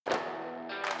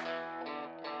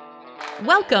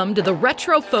Welcome to the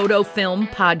Retro Photo Film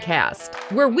Podcast,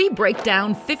 where we break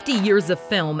down 50 years of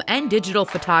film and digital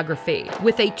photography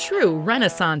with a true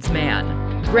Renaissance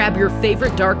man. Grab your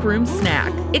favorite darkroom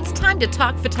snack. It's time to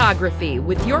talk photography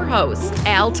with your host,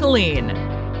 Al Talene.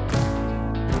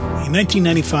 In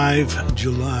 1995,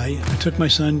 July, I took my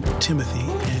son Timothy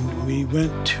and we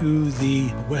went to the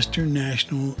Western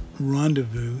National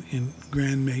Rendezvous in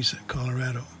Grand Mesa,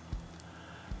 Colorado.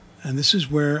 And this is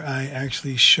where I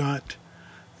actually shot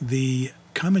the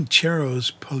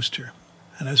Comancheros poster.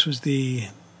 And this was the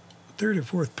third or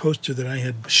fourth poster that I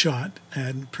had shot. I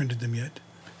hadn't printed them yet.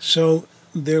 So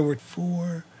there were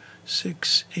 4,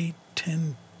 6, 8,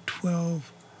 10,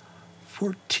 12,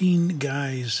 14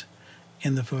 guys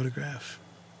in the photograph.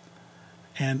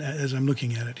 And as I'm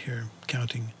looking at it here,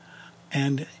 counting.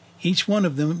 And each one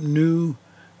of them knew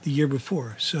the year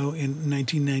before. So in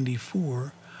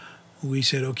 1994, we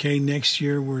said, okay, next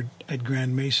year we're at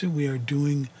Grand Mesa. We are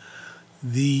doing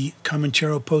the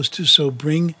Comanchero posters, so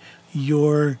bring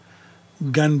your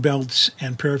gun belts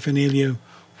and paraphernalia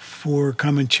for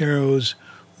Comancheros,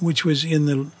 which was in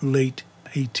the late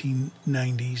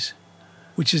 1890s,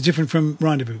 which is different from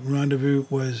Rendezvous. Rendezvous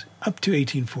was up to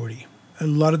 1840. A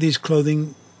lot of these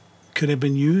clothing could have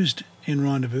been used in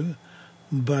Rendezvous,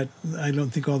 but I don't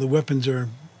think all the weapons are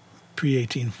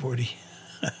pre-1840.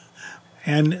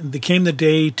 And there came the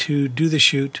day to do the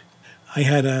shoot. I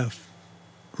had a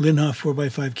Linhof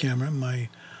 4x5 camera, my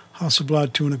Hasselblad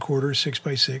 2¼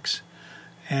 6x6,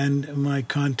 and my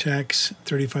Contax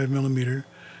 35 millimeter,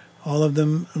 all of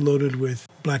them loaded with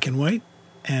black and white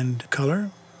and color.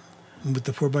 With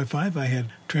the 4x5, I had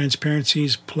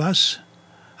transparencies plus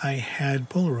I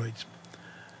had Polaroids.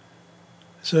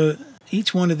 So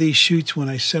each one of these shoots, when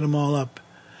I set them all up,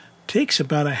 takes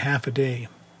about a half a day.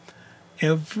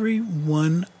 Every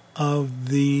one of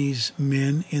these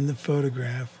men in the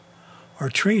photograph are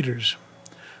traders,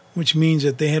 which means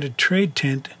that they had a trade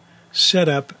tent set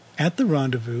up at the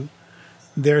Rendezvous.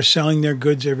 They're selling their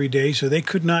goods every day, so they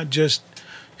could not just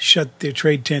shut their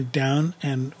trade tent down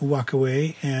and walk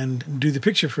away and do the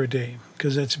picture for a day,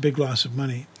 because that's a big loss of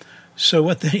money. So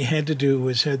what they had to do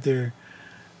was had their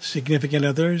significant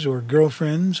others or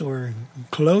girlfriends or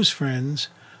close friends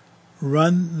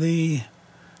run the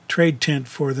trade tent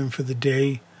for them for the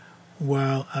day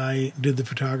while I did the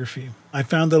photography. I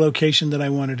found the location that I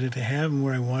wanted it to have and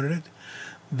where I wanted it.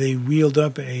 They wheeled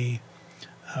up a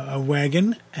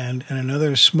wagon and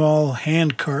another small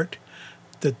hand cart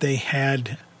that they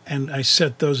had, and I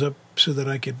set those up so that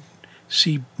I could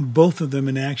see both of them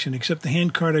in action, except the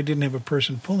hand cart, I didn't have a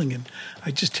person pulling it.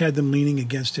 I just had them leaning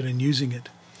against it and using it.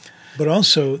 But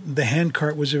also, the hand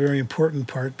cart was a very important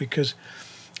part because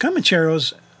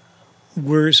Comancheros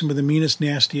were some of the meanest,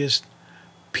 nastiest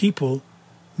people,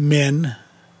 men,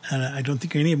 and I don't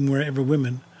think any of them were ever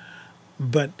women,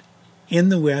 but in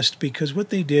the West, because what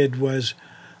they did was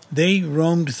they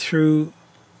roamed through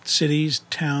cities,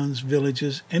 towns,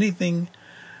 villages, anything,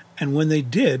 and when they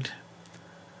did,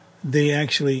 they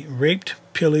actually raped,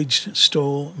 pillaged,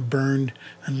 stole, burned,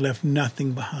 and left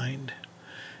nothing behind.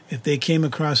 If they came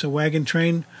across a wagon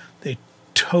train, they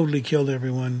totally killed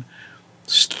everyone,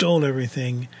 stole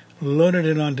everything, loaded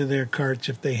it onto their carts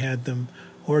if they had them,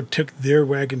 or took their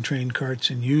wagon train carts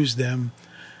and used them.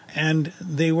 And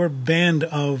they were a band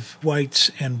of whites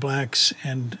and blacks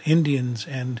and Indians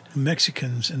and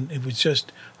Mexicans, and it was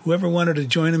just whoever wanted to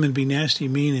join them and be nasty,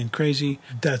 mean, and crazy,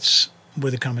 that's were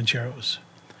the Comancheros.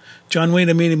 John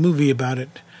Wayne made a movie about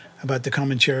it, about the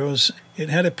Comancheros. It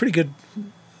had a pretty good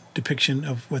depiction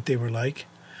of what they were like.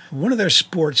 One of their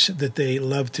sports that they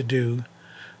loved to do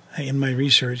in my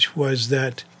research was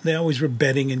that they always were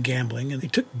betting and gambling, and they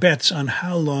took bets on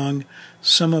how long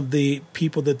some of the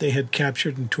people that they had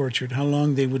captured and tortured, how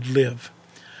long they would live.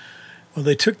 Well,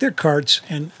 they took their carts,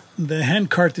 and the hand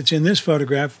cart that's in this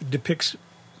photograph depicts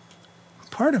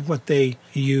part of what they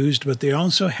used, but they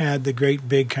also had the great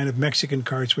big kind of Mexican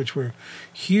carts, which were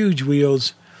huge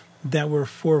wheels that were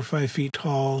 4 or 5 feet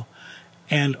tall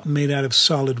and made out of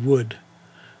solid wood.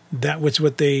 That was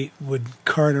what they would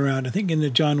cart around. I think in the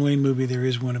John Wayne movie there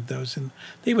is one of those. And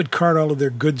they would cart all of their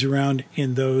goods around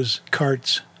in those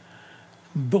carts.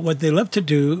 But what they loved to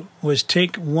do was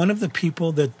take one of the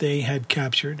people that they had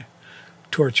captured,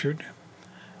 tortured,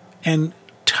 and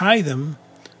tie them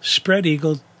spread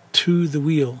eagle to the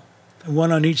wheel,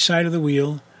 one on each side of the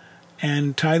wheel,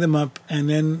 and tie them up. And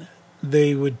then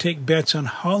they would take bets on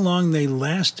how long they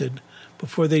lasted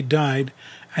before they died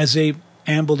as they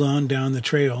ambled on down the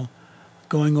trail,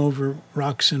 going over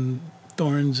rocks and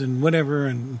thorns and whatever,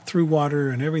 and through water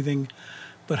and everything.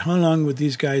 But how long would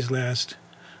these guys last?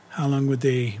 How long would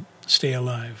they stay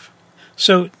alive?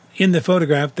 So In the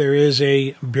photograph, there is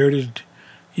a bearded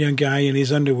young guy in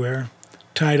his underwear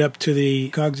tied up to the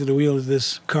cogs of the wheel of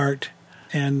this cart,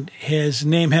 and his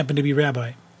name happened to be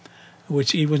Rabbi,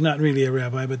 which he was not really a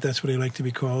rabbi, but that's what he liked to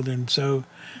be called. And so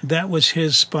that was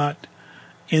his spot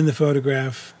in the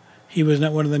photograph. He was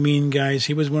not one of the mean guys.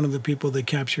 He was one of the people they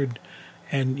captured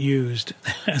and used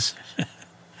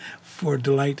for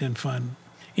delight and fun.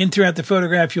 In throughout the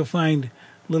photograph, you'll find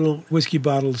little whiskey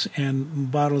bottles and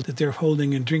bottles that they're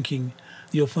holding and drinking.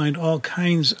 You'll find all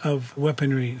kinds of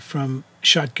weaponry, from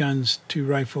shotguns to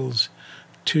rifles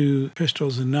to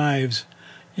pistols and knives.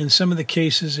 In some of the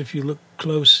cases, if you look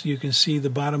close, you can see the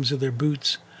bottoms of their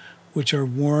boots, which are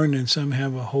worn, and some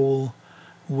have a hole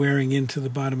wearing into the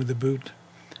bottom of the boot.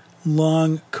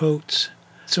 Long coats.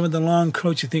 Some of the long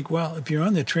coats, you think, well, if you're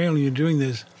on the trail and you're doing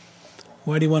this,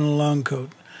 why do you want a long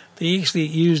coat? They actually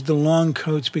used the long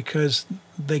coats because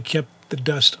they kept the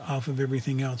dust off of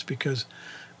everything else, because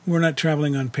we're not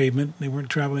traveling on pavement. They weren't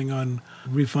traveling on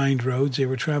refined roads. They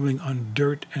were traveling on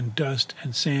dirt and dust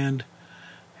and sand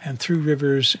and through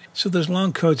rivers. So those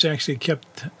long coats actually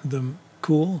kept them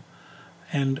cool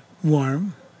and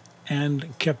warm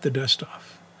and kept the dust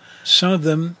off. Some of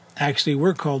them actually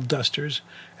were called dusters,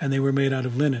 and they were made out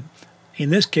of linen.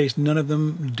 In this case, none of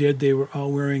them did. They were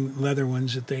all wearing leather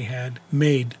ones that they had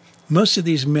made. Most of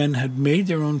these men had made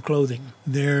their own clothing.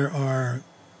 There are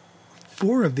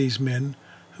 4 of these men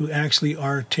who actually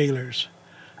are tailors,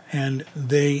 and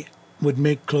they would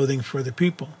make clothing for the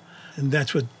people. And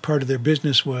that's what part of their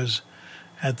business was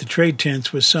at the trade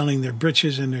tents, was selling their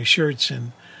breeches and their shirts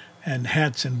and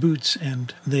hats and boots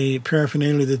and the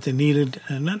paraphernalia that they needed.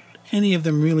 And not any of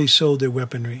them really sold their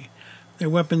weaponry. Their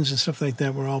weapons and stuff like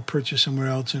that were all purchased somewhere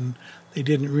else, and they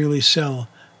didn't really sell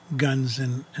guns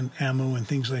and ammo and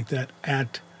things like that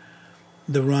at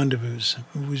the rendezvous.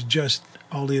 It was just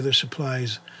all the other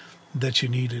supplies that you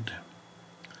needed.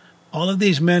 All of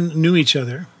these men knew each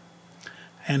other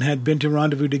and had been to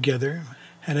rendezvous together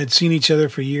and had seen each other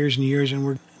for years and years and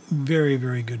were very,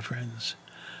 very good friends.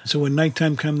 So when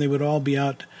nighttime came, they would all be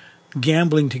out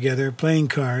gambling together, playing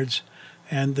cards,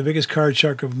 and the biggest card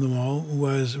shark of them all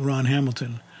was Ron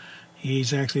Hamilton.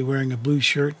 He's actually wearing a blue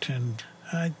shirt, and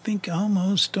I think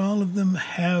almost all of them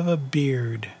have a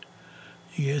beard.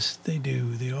 Yes, they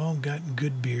do. They all got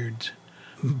good beards.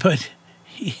 But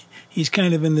he's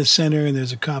kind of in the center, and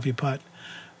there's a coffee pot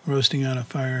roasting on a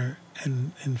fire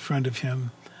in front of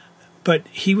him. But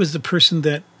he was the person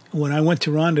that, when I went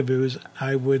to rendezvous,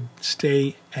 I would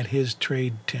stay at his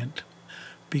trade tent,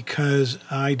 because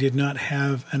I did not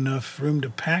have enough room to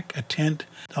pack a tent,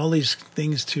 all these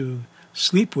things to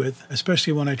sleep with,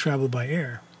 especially when I traveled by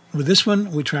air. With this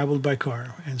one, we traveled by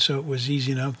car, and so it was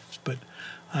easy enough, but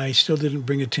I still didn't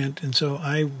bring a tent, and so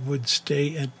I would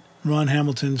stay at Ron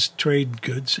Hamilton's trade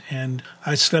goods, and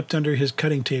I slept under his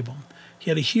cutting table. He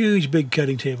had a huge, big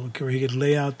cutting table where he could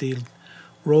lay out the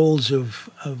rolls of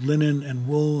linen and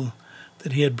wool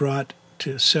that he had brought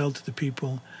to sell to the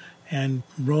people and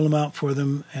roll them out for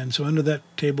them. And so under that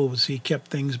table he kept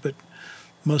things, but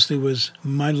mostly was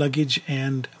my luggage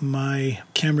and my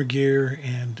camera gear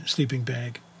and sleeping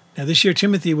bag. Now this year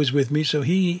Timothy was with me, so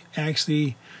he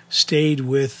actually stayed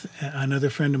with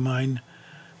another friend of mine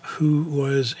who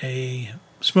was a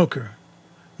smoker,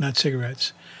 not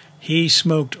cigarettes. He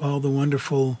smoked all the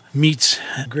wonderful meats,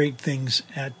 great things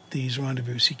at these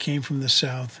rendezvous. He came from the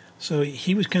South. So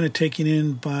he was kind of taken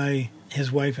in by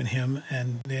his wife and him,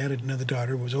 and they had another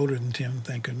daughter who was older than Tim,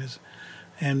 thank goodness.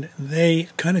 And they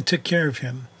kind of took care of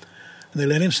him. They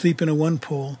let him sleep in a one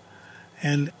pole.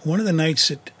 And one of the nights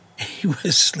that he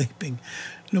was sleeping,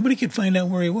 nobody could find out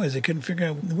where he was. They couldn't figure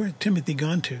out where Timothy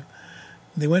gone to.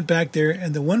 They went back there,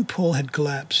 and the one pole had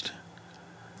collapsed.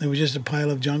 There was just a pile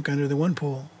of junk under the one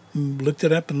pole. Looked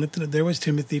it up. There was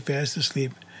Timothy fast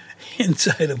asleep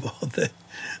inside of all the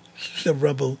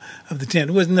rubble of the tent.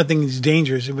 It wasn't nothing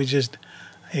dangerous. It was just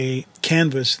a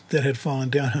canvas that had fallen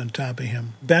down on top of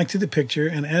him. Back to the picture,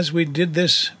 and as we did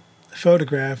this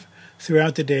photograph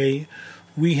throughout the day,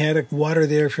 we had water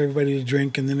there for everybody to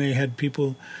drink, and then they had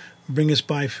people bring us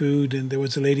by food, and there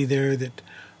was a lady there that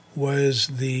was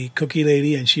the cookie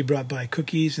lady, and she brought by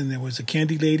cookies, and there was a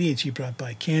candy lady, and she brought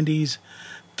by candies.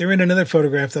 They're in another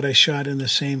photograph that I shot in the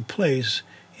same place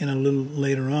in a little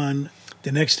later on.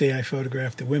 The next day I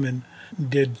photographed the women,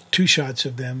 did 2 shots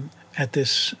of them at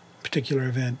this particular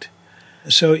event.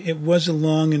 So it was a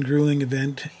long and grueling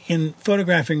event. In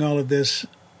photographing all of this,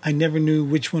 I never knew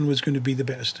which one was going to be the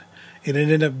best. It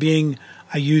ended up being,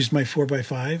 I used my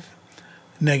 4x5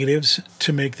 negatives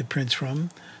to make the prints from.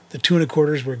 The 2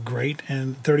 1/4s were great,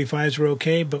 and 35s were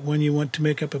okay, but when you want to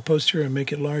make up a poster and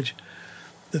make it large,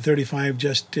 The 35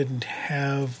 just didn't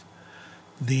have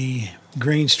the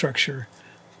grain structure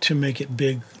to make it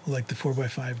big like the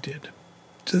 4x5 did.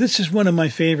 So this is one of my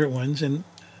favorite ones, and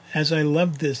as I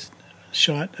love this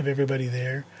shot of everybody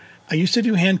there, I used to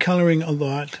do hand coloring a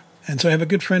lot, and so I have a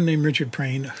good friend named Richard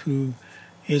Prain who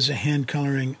is a hand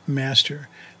coloring master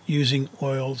using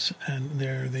oils, and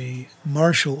they're the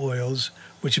Marshall oils,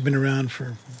 which have been around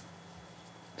for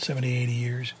 70, 80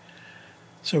 years.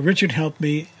 So Richard helped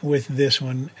me with this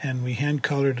one, and we hand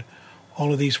colored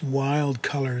all of these wild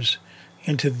colors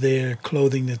into their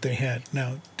clothing that they had.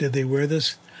 Now, did they wear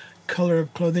this color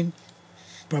of clothing?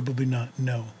 Probably not,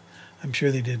 no. I'm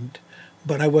sure they didn't.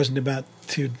 But I wasn't about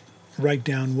to write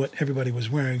down what everybody was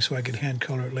wearing so I could hand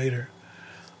color it later.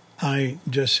 I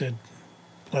just said,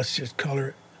 let's just color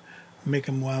it, make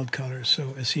them wild colors.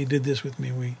 So as he did this with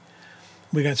me,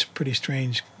 we got some pretty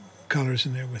strange colors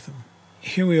in there with them.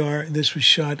 Here we are. This was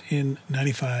shot in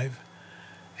 95,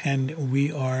 and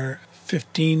we are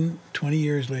 15, 20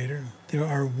 years later. There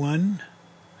are 1,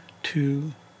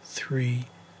 2, 3,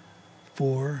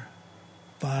 4,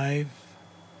 5,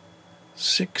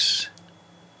 6,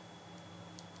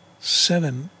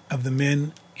 7 of the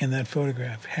men in that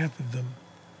photograph. Half of them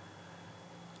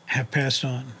have passed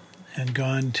on and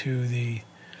gone to the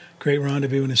great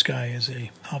rendezvous in the sky, as they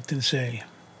often say.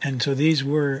 And so these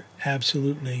were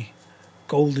absolutely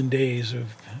golden days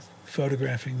of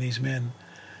photographing these men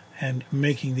and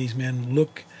making these men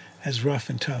look as rough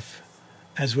and tough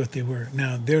as what they were.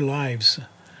 Now, their lives,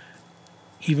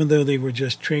 even though they were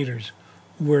just traders,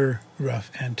 were rough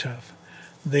and tough.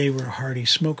 They were hardy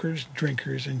smokers,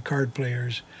 drinkers, and card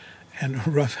players, and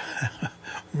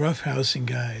rough-housing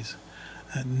guys.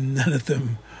 None of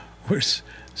them were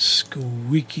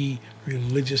squeaky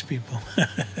religious people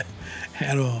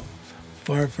at all.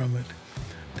 Far from it.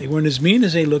 They weren't as mean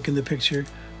as they look in the picture,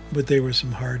 but they were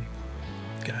some hard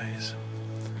guys.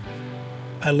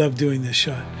 I love doing this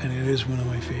shot, and it is one of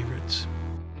my favorites.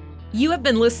 You have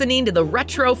been listening to the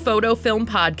Retro Photo Film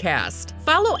Podcast.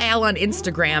 Follow Al on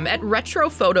Instagram at Retro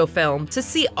Photo Film to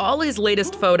see all his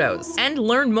latest photos and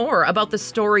learn more about the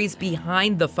stories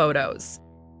behind the photos.